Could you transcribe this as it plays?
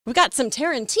We've got some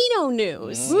Tarantino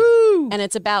news. Woo! And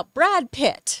it's about Brad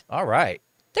Pitt. All right.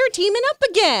 They're teaming up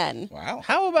again. Wow.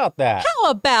 How about that? How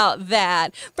about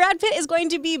that? Brad Pitt is going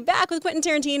to be back with Quentin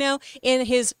Tarantino in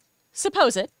his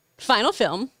supposed final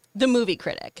film, The Movie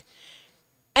Critic.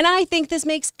 And I think this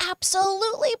makes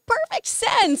absolutely perfect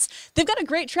sense. They've got a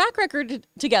great track record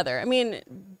together. I mean,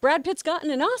 Brad Pitt's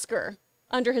gotten an Oscar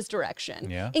under his direction.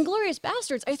 Yeah. Inglourious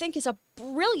Basterds, I think, is a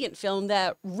brilliant film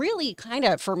that really kind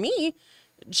of, for me,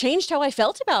 changed how I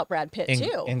felt about Brad Pitt,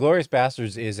 too. Inglourious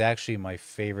Basterds is actually my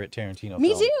favorite Tarantino Me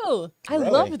film. too. I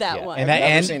Really? love that one. And I've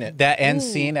never that seen it. end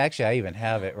scene, actually, I even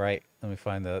have it right. Let me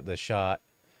find the shot.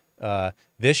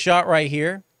 This shot right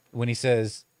here, when he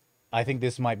says, I think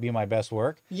this might be my best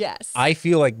work. Yes. I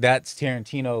feel like that's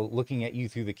Tarantino looking at you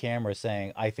through the camera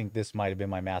saying, I think this might have been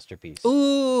my masterpiece.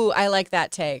 Ooh, I like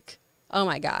that take. Oh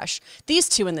my gosh. These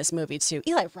two in this movie too.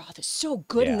 Eli Roth is so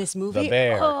good in Yeah, this movie. the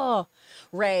bear. Oh,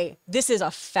 Ray, this is a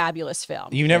fabulous film.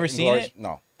 You've never seen it?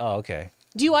 No. Oh, okay.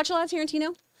 Do you watch a lot of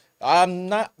Tarantino?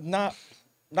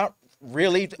 Not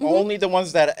really. Only the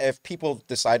ones that if people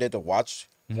decided to watch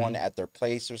one at their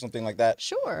place or something like that.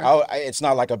 Sure. It's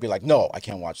not like I'll be like, no, I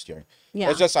can't watch Tarantino. Yeah.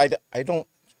 It's just I don't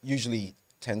usually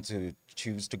tend to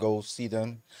choose to go see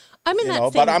them. I'm in You that know,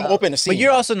 same but I'm boat. open to seeing. But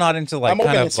you're them. also not into like I'm kind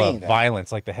open to of seeing that.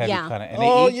 violence, like the heavy Yeah. kind of. And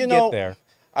Oh, you you get know, there.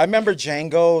 I remember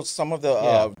Django. Some of the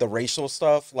Yeah. the racial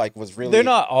stuff like was really. They're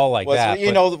not all like was, that. You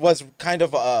but know, was kind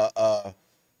of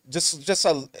just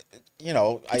a, you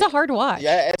know. It's a hard watch.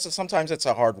 Yeah, sometimes it's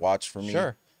a hard watch for me.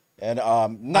 Sure. And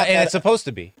and not that, it's supposed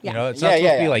to be. Yeah. You know, it's not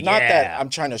supposed to be like, not yeah. that I'm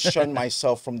trying to shun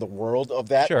myself from the world of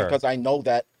that Sure. because I know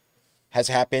that has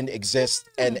happened, exists,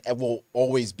 and it will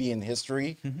always be in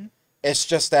history. It's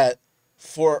just that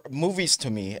for movies,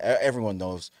 to me, everyone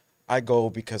knows I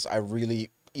go because I really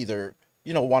either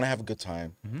want to have a good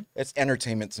time. It's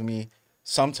entertainment to me.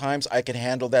 Sometimes I can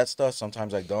handle that stuff.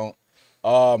 Sometimes I don't.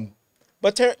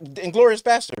 But Inglourious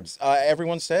Basterds,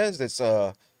 everyone says it's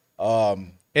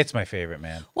It's my favorite,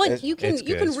 man. Well, It's- you can it's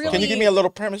good as really. fuck. Can you give me a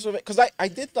little premise of it? Because I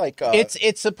did like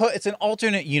It's an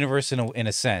alternate universe in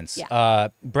a sense. Yeah.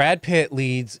 Brad Pitt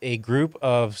leads a group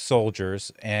of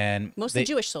soldiers and Mostly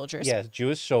Jewish soldiers. Yeah,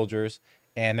 Jewish soldiers,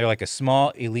 and they're like a small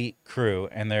elite crew,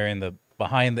 and they're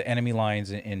behind the enemy lines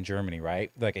in Germany,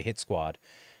 right? Like a hit squad,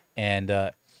 and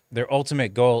their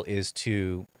ultimate goal is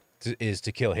to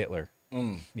kill Hitler.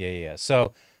 Yeah.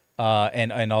 So,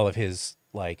 and all of his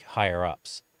like higher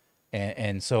ups.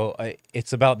 And so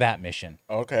it's about that mission.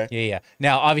 okay. Yeah.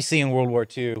 Now, obviously, in World War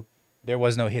II, there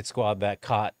was no hit squad that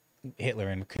caught Hitler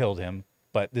and killed him.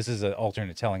 But this is an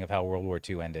alternate telling of how World War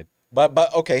II ended. But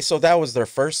okay, so that was their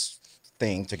first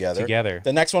thing together.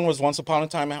 The next one was Once Upon a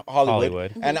Time in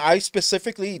Hollywood. And I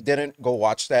specifically didn't go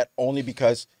watch that only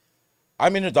because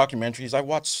I'm into documentaries. I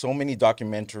watched so many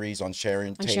documentaries on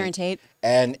Sharon Tate.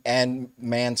 And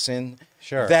Manson.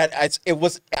 Sure. That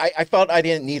I felt I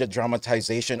didn't need a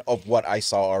dramatization of what I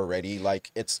saw already.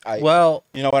 Like Well,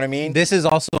 you know what I mean? this is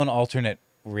also an alternate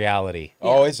reality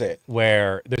Oh, is it?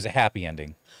 where there's a happy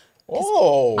ending.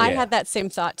 Oh. I Yeah. had that same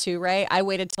thought too, Ray. I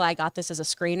waited till I got this as a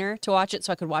screener to watch it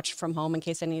so I could watch it from home in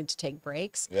case I needed to take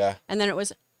breaks. Yeah. And then it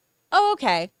was, oh,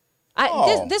 okay.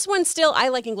 Oh. This one still, I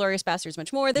like Inglourious Basterds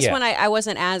much more. This Yeah. one I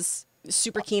wasn't as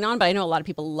super keen on, but I know a lot of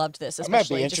people loved this, I might be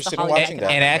especially just interested the in Hollywood watching that. And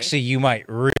connection. actually, you might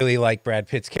really like Brad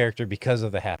Pitt's character because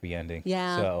of the happy ending.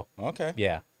 Yeah. So, Okay.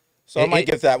 yeah. So I might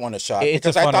give that one a shot it's a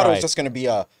because I fun thought it was ride. just going to be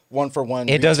a one-for-one.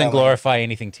 It doesn't retelling. glorify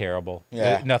anything terrible.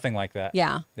 Yeah. Nothing like that.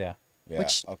 Yeah. Yeah. Yeah.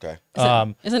 Which- Okay.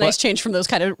 It's a nice change from those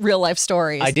kind of real life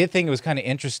stories. I did think it was kind of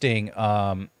interesting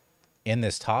in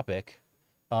this topic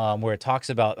where it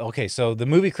talks about, okay, so The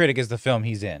Movie Critic is the film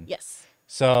he's in. Yes.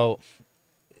 So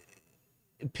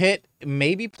Pitt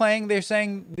may be playing, they're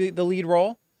saying, the lead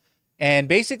role. And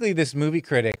basically this Movie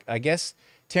Critic, I guess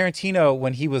Tarantino,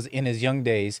 when he was in his young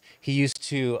days, he used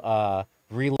to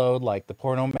reload like the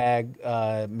porno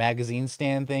magazine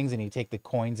stand things, and he'd take the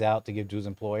coins out to give to his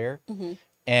employer.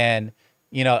 And,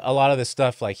 you know, a lot of the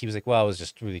stuff, like he was like, well, it was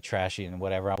just really trashy and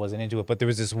whatever. I wasn't into it. But there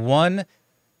was this one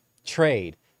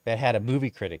trade that had a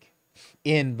Movie Critic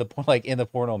in the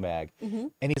porno mag.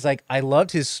 And he's like, I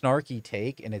loved his snarky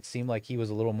take, and it seemed like he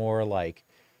was a little more like,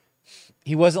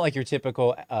 he wasn't like your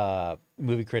typical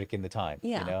movie critic in the time.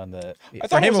 Yeah. You know, and I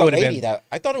thought it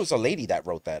was a lady that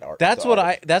wrote that art. that's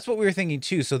what we were thinking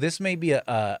too. So this may be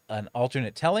an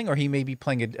alternate telling, or he may be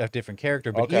playing a different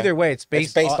character. But Okay. either way, it's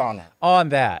based on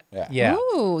that. Yeah. Yeah.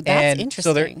 Ooh, that's and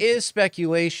So there interesting. is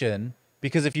speculation,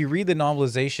 because if you read the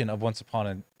novelization of Once Upon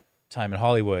a Time in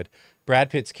Hollywood, Brad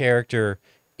Pitt's character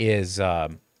is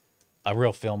a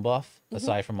real film buff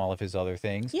aside from all of his other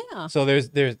things. Yeah. So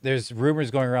there's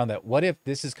rumors going around that what if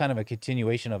this is kind of a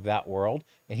continuation of that world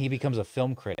and he becomes a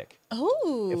film critic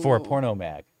for a porno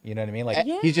mag? You know what I mean? Like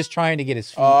he's just trying to get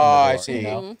his feet in the door, I see. You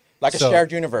know? Like a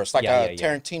shared universe, like a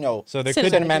Tarantino so there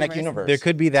cinematic universe. There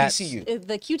could be that. TCU.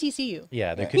 The QTCU.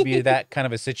 Yeah, there could be that kind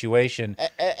of a situation.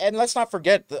 And let's not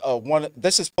forget,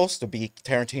 this is supposed to be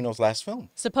Tarantino's last film.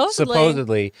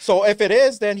 Supposedly. So if it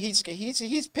is, then he's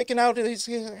picking out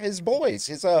his boys,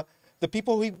 the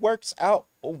people he works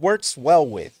well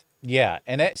with. Yeah,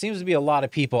 and it seems to be a lot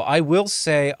of people. I will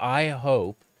say, I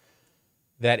hope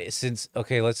that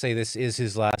let's say this is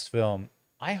his last film.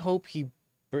 I hope he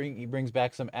brings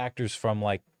back some actors from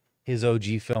like his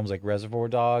OG films, like Reservoir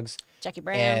Dogs, Jackie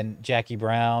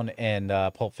Brown, and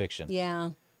Pulp Fiction.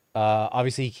 Yeah.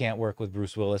 Obviously, he can't work with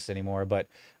Bruce Willis anymore, but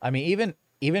I mean,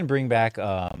 even bring back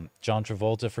John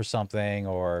Travolta for something,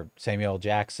 or Samuel L.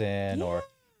 Jackson, or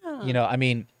I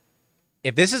mean,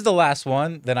 if this is the last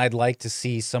one, then I'd like to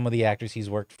see some of the actors he's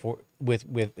worked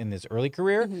with in his early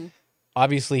career.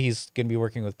 Obviously, he's going to be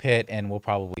working with Pitt, and we'll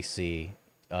probably see.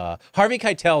 Harvey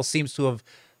Keitel seems to have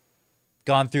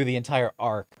gone through the entire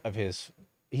arc of his.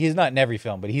 He's not in every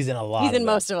film, but he's in a lot. He's in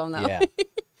most of them, though. Yeah.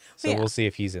 So we'll see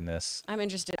if he's in this. I'm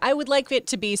interested. I would like it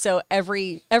to be so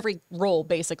every role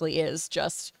basically is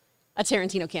just a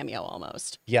Tarantino cameo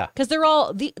almost. Yeah. Because they're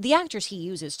all the actors he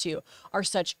uses too are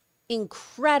such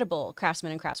incredible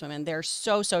craftsmen and craftswomen. They're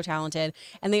so talented,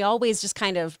 and they always just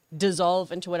kind of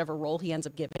dissolve into whatever role he ends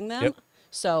up giving them. Yep.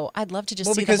 So I'd love to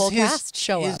just see the whole cast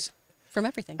show up from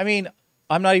everything. I mean,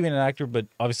 I'm not even an actor, but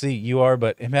obviously you are.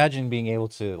 But imagine being able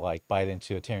to like bite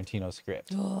into a Tarantino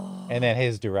script and then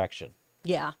his direction.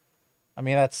 Yeah. I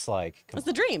mean, that's like that's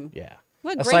the dream. Yeah.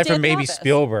 What a great Aside day at from the maybe office.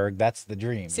 Spielberg, that's the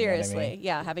dream. Seriously, you know what I mean?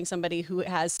 yeah, having somebody who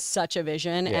has such a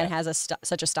vision and has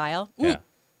such a style. Yeah.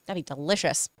 That'd be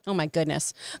delicious. Oh my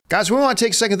goodness. Guys, we want to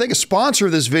take a second to thank a sponsor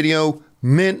of this video,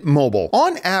 Mint Mobile.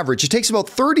 On average, it takes about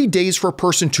 30 days for a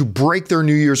person to break their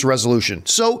New Year's resolution.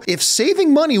 So if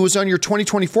saving money was on your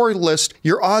 2024 list,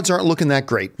 your odds aren't looking that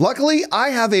great. Luckily, I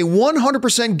have a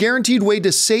 100% guaranteed way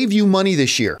to save you money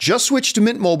this year. Just switch to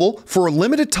Mint Mobile. For a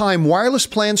limited time, wireless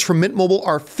plans from Mint Mobile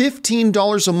are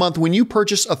 $15 a month when you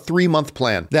purchase a 3-month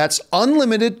plan. That's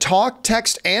unlimited talk,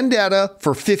 text, and data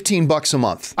for $15 a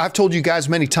month. I've told you guys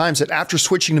many times that after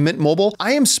switching to Mint Mobile,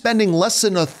 I am spending less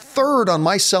than a third on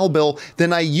my cell bill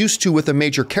than I used to with a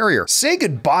major carrier. Say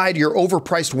goodbye to your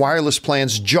overpriced wireless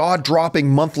plans, jaw-dropping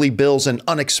monthly bills, and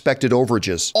unexpected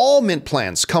overages. All Mint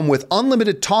plans come with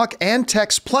unlimited talk and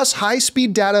text plus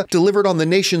high-speed data delivered on the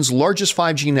nation's largest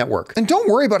 5G network. And don't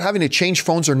worry about having to change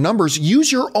phones or numbers. Use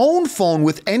your own phone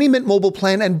with any Mint Mobile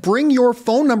plan and bring your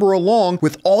phone number along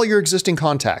with all your existing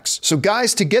contacts. So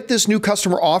guys, to get this new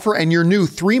customer offer and your new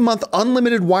 3-month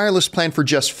unlimited wireless plan for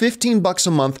just $15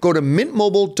 a month, go to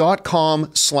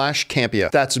mintmobile.com/Campea.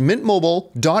 That's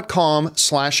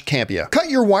mintmobile.com/Campea. Cut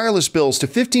your wireless bills to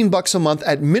 $15 a month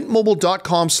at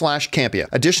mintmobile.com/Campea.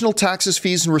 Additional taxes,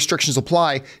 fees, and restrictions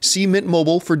apply. See Mint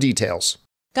Mobile for details.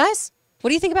 Guys,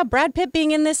 what do you think about Brad Pitt being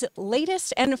in this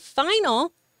latest and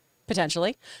final,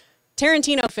 potentially,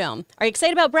 Tarantino film? Are you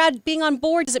excited about Brad being on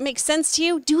board? Does it make sense to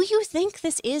you? Do you think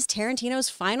this is Tarantino's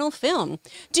final film?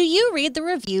 Do you read the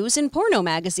reviews in porno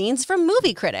magazines from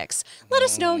movie critics? Let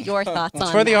us know your thoughts on that.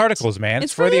 It's for the articles, man.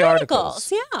 It's for the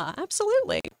articles. Yeah,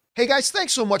 absolutely. Hey guys,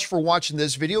 thanks so much for watching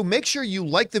this video. Make sure you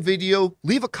like the video,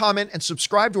 leave a comment, and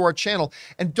subscribe to our channel.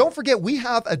 And don't forget, we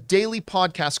have a daily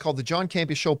podcast called the John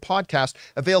Campea Show podcast,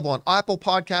 available on Apple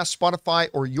Podcasts, Spotify,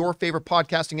 or your favorite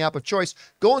podcasting app of choice.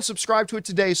 Go and subscribe to it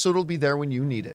today so it'll be there when you need it.